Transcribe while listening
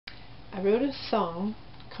I wrote a song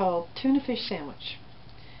called Tuna Fish Sandwich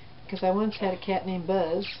because I once had a cat named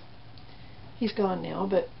Buzz. He's gone now,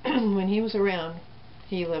 but when he was around,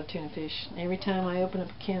 he loved tuna fish. Every time I open up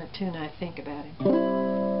a can of tuna, I think about him.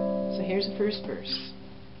 So here's the first verse.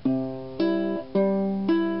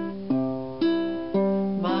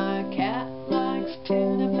 My cat likes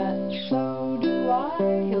tuna, but so do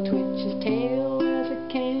I. He'll twitch his tail as a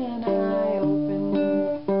can I open.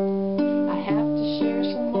 I have to share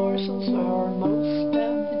some morsels or most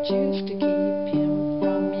of the juice to keep him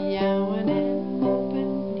from meowing and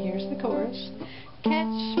moping. Here's the chorus.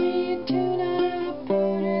 Catch me a tuna,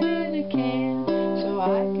 put it in a can, so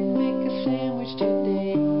I can make a sandwich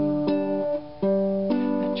today.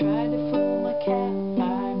 I tried to fool my cat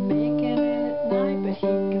by making it at night, but he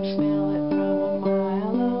can smell it from a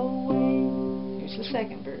mile away. Here's the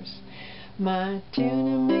second verse. My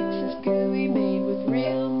tuna mix is gooey, made with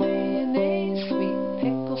real mayonnaise, sweet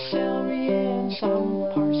pickle, celery, and some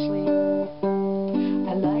parsley.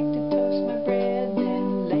 I like to toast my bread,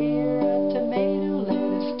 then layer a tomato,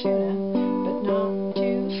 lettuce, tuna, but not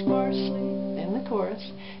too sparsely. Then the chorus.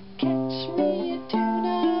 Catch me a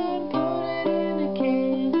tuna, put it in a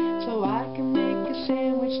can, so I can make a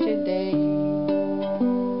sandwich today.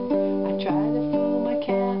 I try to fool my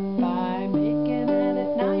cat by making it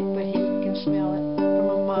at night, but he can smell it from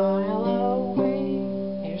a mile away.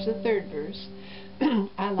 Here's the third verse.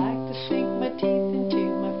 I like to sink my teeth into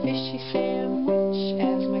my fishy sandwich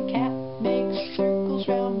as my cat makes circles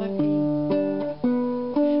round my feet.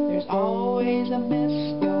 There's always a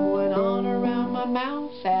mess going on around my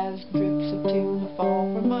mouth as drips of tuna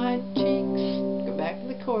fall from my cheeks. Go back to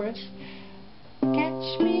the chorus.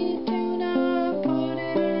 Catch me a tuna, put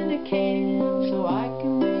it in a can, so I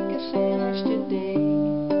can make a sandwich today.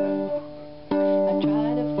 I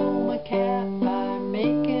try to fool my cat by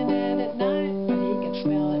making it at night, but he can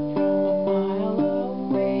smell it from a mile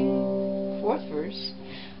away. Fourth verse.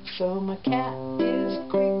 So my cat is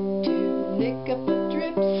quick to lick up the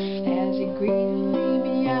drips as he greedily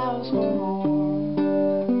meows for more.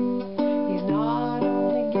 He's not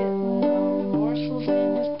only getting the morsels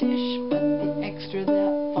in his dish, but the extra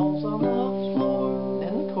that falls on the floor.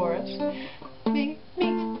 Then the chorus. Make me,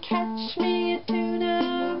 catch me a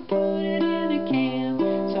tuna, put it in a can,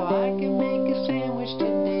 so I can make a sandwich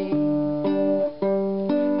today.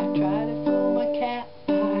 I try to fool my cat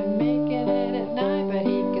by making it at night, but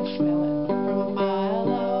he can smell it from a mile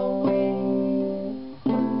away.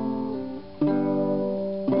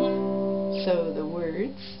 So the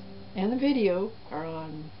words and the video are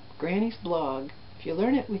on Granny's blog. If you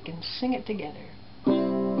learn it, we can sing it together.